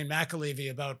Jane McAlevey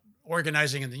about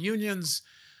organizing in the unions.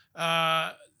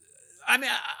 I mean,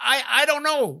 I don't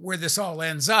know where this all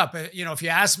ends up. You know, if you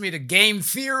ask me to game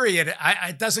theory,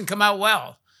 it doesn't come out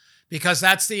well because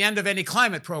that's the end of any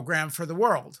climate program for the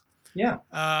world. Yeah.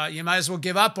 You might as well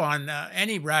give up on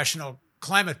any rational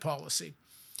climate policy.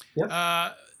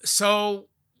 Yep. So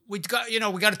we got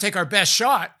to take our best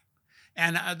shot.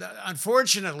 And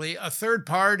unfortunately, a third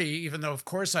party, even though, of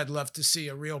course, I'd love to see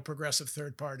a real progressive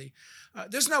third party,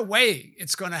 there's no way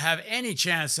it's going to have any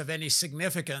chance of any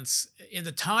significance in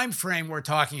the time frame we're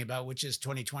talking about, which is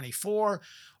 2024,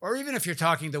 or even if you're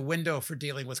talking the window for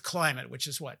dealing with climate, which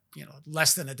is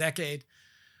less than a decade.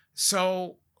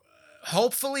 So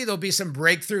hopefully there'll be some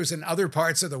breakthroughs in other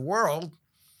parts of the world.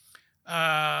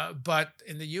 But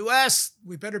in the U.S.,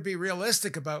 we better be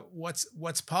realistic about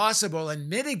what's possible and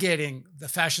mitigating the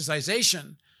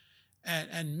fascization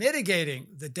and mitigating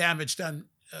the damage done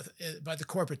by the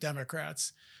corporate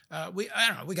Democrats. I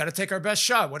don't know. We got to take our best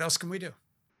shot. What else can we do?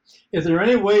 Is there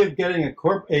any way of getting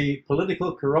a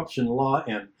political corruption law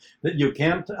in that you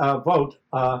can't vote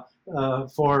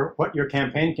for what your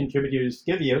campaign contributors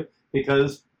give you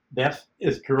because that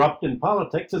is corrupt in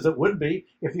politics as it would be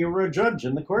if you were a judge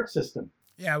in the court system?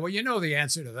 Yeah, well, you know the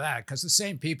answer to that because the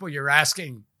same people you're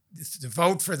asking to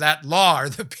vote for that law are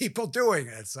the people doing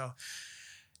it. So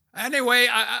anyway,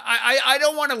 I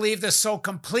don't want to leave this so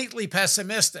completely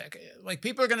pessimistic. Like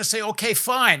people are going to say, okay,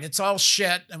 fine, it's all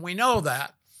shit, and we know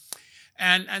that.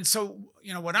 And so,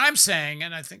 what I'm saying,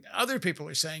 and I think other people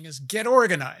are saying, is get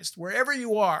organized wherever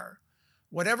you are,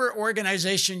 whatever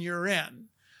organization you're in.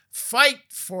 Fight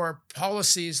for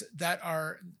policies that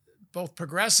are both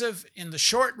progressive in the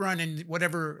short run in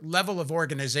whatever level of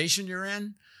organization you're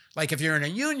in. Like if you're in a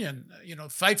union,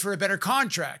 fight for a better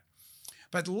contract.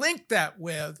 But link that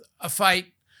with a fight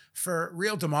for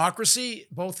real democracy,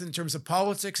 both in terms of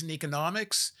politics and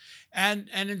economics, and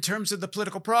in terms of the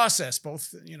political process,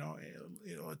 both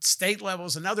at state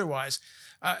levels and otherwise.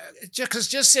 Because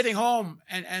just sitting home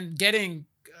and getting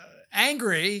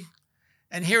angry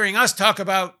and hearing us talk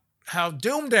about how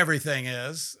doomed everything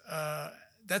is,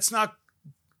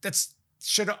 that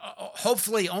should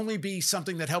hopefully only be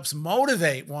something that helps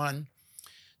motivate one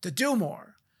to do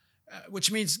more,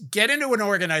 which means get into an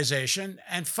organization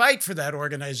and fight for that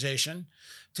organization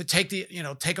to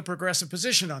take a progressive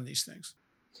position on these things.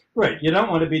 Right. You don't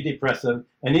want to be depressive,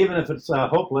 and even if it's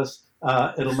hopeless,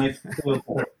 it'll make you feel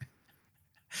better.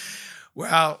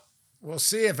 Well, we'll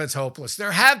see if it's hopeless.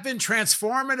 There have been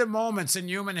transformative moments in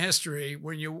human history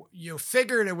when you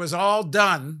figured it was all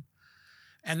done,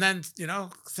 and then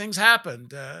things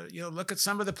happened. Look at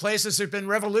some of the places there've been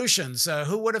revolutions.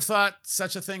 Who would have thought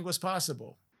such a thing was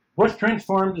possible? What's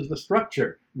transformed is the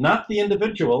structure, not the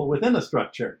individual within a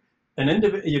structure.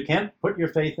 You can't put your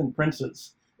faith in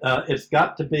princes. It's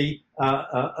got to be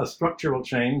a structural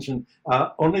change, and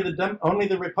only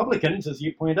the Republicans, as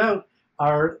you point out,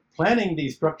 are planning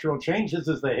these structural changes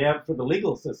as they have for the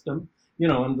legal system,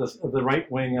 and the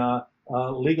right-wing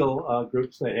legal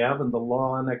groups they have, and the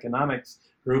law and economics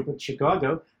group at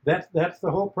Chicago. That's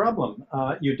the whole problem.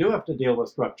 You do have to deal with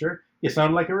structure. You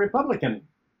sound like a Republican.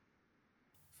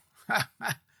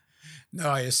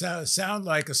 No, you sound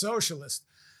like a socialist.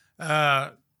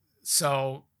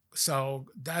 So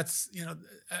that's,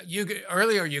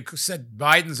 earlier you said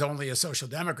Biden's only a social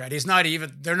democrat.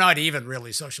 They're not even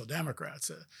really social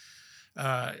democrats.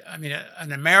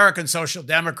 An American social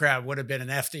democrat would have been an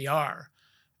FDR,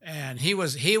 and he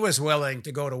was willing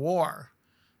to go to war.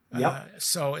 Yep.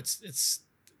 So it's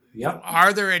Yep.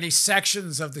 Are there any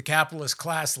sections of the capitalist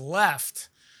class left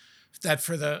that,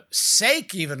 for the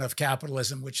sake even of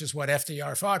capitalism, which is what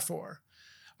FDR fought for,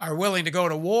 are willing to go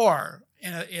to war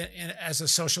as a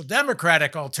social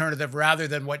democratic alternative rather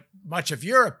than what much of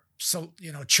Europe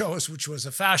chose, which was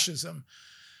a fascism.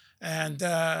 And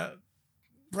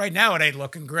right now it ain't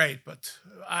looking great, but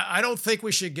I don't think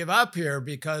we should give up here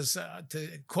because, to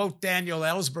quote Daniel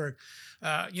Ellsberg,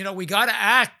 we got to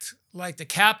act like the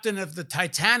captain of the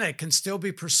Titanic can still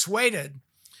be persuaded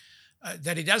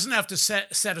that he doesn't have to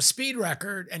set a speed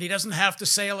record and he doesn't have to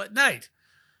sail at night.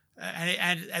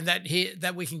 And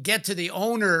that we can get to the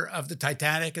owner of the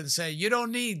Titanic and say, you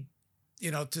don't need,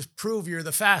 to prove you're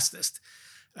the fastest.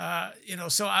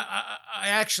 So I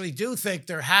actually do think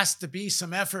there has to be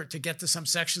some effort to get to some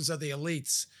sections of the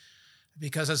elites,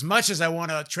 because as much as I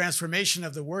want a transformation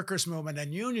of the workers' movement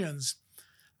and unions,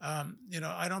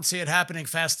 I don't see it happening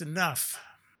fast enough.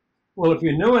 Well, if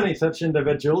you knew any such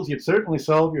individuals, you'd certainly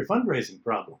solve your fundraising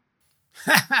problem.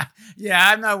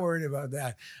 Yeah, I'm not worried about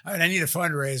that. I mean, I need a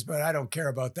fundraise, but I don't care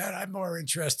about that. I'm more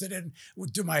interested in,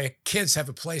 do my kids have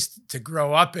a place to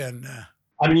grow up in?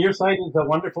 I mean, your site is a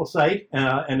wonderful site,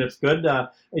 and it's good.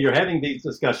 You're having these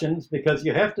discussions because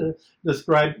you have to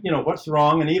describe, what's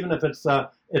wrong, and even if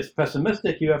it's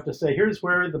pessimistic, you have to say, here's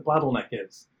where the bottleneck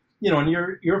is. And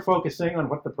you're focusing on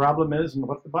what the problem is and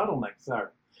what the bottlenecks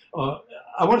are.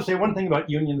 I want to say one thing about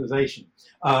unionization.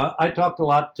 I talked a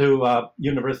lot to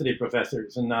university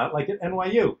professors, and like at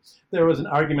NYU, there was an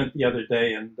argument the other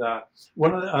day, and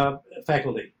one of the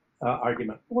faculty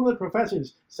argument. One of the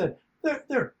professors said,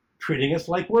 they're treating us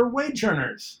like we're wage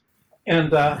earners.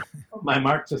 And my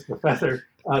Marxist professor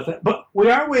said, but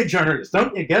we are wage earners,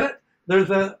 don't you get it? There's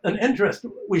an interest.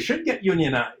 We should get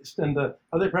unionized. And the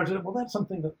other professor said, well, that's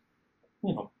something that,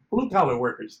 blue-collar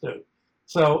workers do.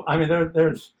 So, I mean,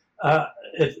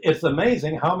 it's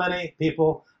amazing how many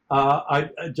people I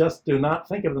just do not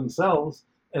think of themselves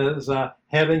as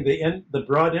having the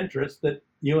broad interest that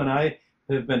you and I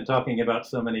have been talking about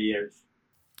so many years.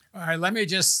 All right, let me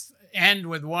just end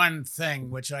with one thing,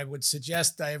 which I would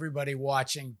suggest to everybody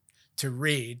watching to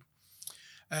read.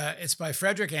 It's by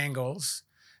Frederick Engels,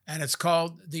 and it's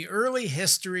called The Early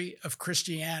History of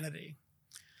Christianity.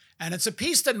 And it's a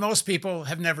piece that most people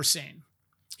have never seen.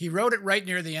 He wrote it right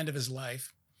near the end of his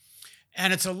life.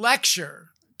 And it's a lecture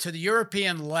to the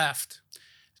European left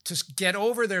to get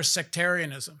over their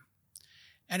sectarianism.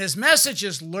 And his message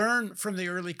is learn from the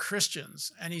early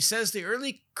Christians. And he says the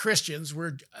early Christians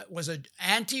was an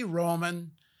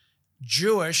anti-Roman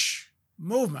Jewish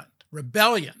movement,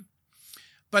 rebellion.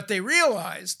 But they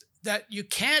realized that you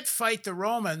can't fight the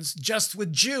Romans just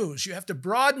with Jews. You have to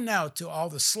broaden out to all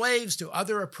the slaves, to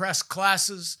other oppressed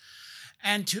classes,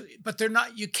 but they're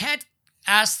not. You can't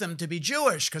ask them to be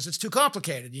Jewish because it's too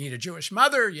complicated. You need a Jewish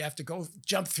mother. You have to go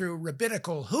jump through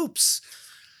rabbinical hoops.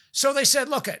 So they said,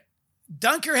 look,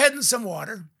 dunk your head in some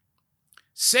water,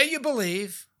 say you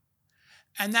believe,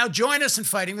 and now join us in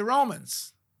fighting the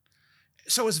Romans.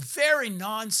 So it's very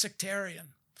non-sectarian.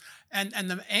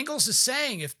 And the Engels is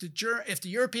saying if the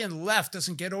European left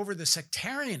doesn't get over the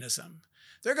sectarianism,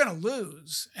 they're going to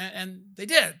lose. And they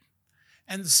did.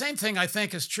 And the same thing, I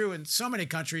think, is true in so many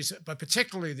countries, but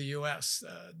particularly the U.S.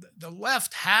 The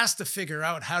left has to figure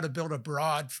out how to build a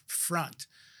broad front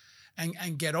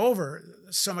and get over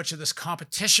so much of this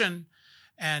competition.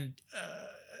 And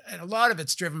a lot of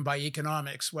it's driven by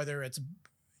economics, whether it's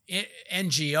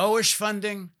NGO-ish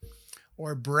funding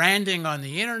or branding on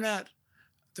the internet.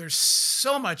 There's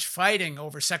so much fighting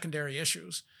over secondary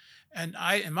issues. And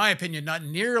in my opinion, not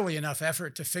nearly enough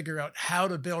effort to figure out how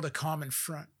to build a common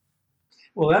front.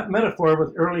 Well, that metaphor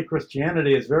with early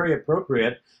Christianity is very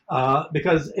appropriate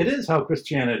because it is how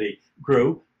Christianity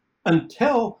grew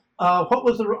until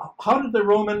how did the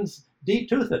Romans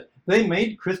detooth it? They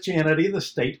made Christianity the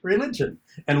state religion.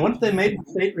 And once they made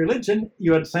the state religion,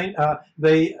 you had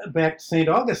they backed St.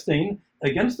 Augustine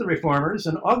against the reformers,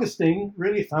 and Augustine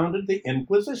really founded the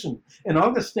Inquisition. And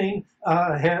Augustine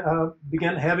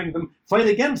began having them fight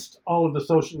against all of the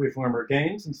social reformer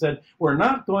gains and said, we're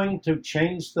not going to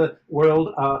change the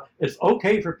world. It's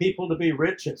okay for people to be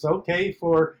rich. It's okay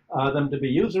for them to be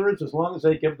usurers as long as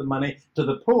they give the money to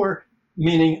the poor,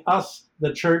 meaning us,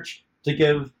 the church, to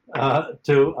give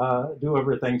to do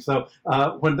everything. So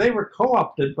when they were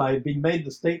co-opted by being made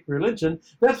the state religion,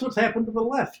 that's what's happened to the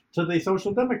left, to the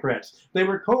Social Democrats. They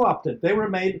were co-opted. They were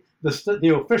made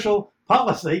the official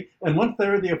policy, and once they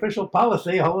were the official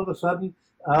policy, all of a sudden,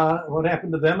 what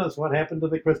happened to them is what happened to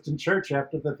the Christian church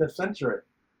after the 5th century.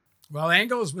 Well,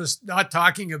 Engels was not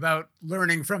talking about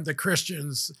learning from the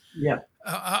Christians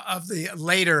of the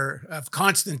later, of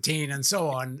Constantine and so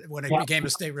on, when it became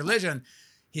a state religion.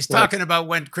 He's talking about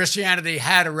when Christianity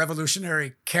had a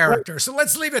revolutionary character. So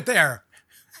let's leave it there,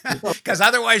 because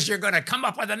otherwise you're going to come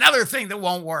up with another thing that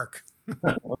won't work.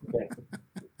 Okay.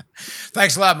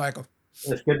 Thanks a lot, Michael.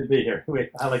 It's good to be here.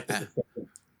 I like the discussion.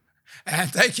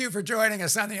 And thank you for joining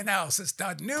us on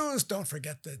theAnalysis.news. Don't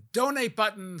forget the donate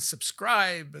button,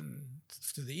 subscribe and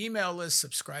to the email list,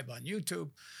 subscribe on YouTube,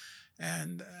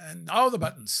 and all the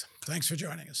buttons. Thanks for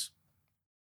joining us.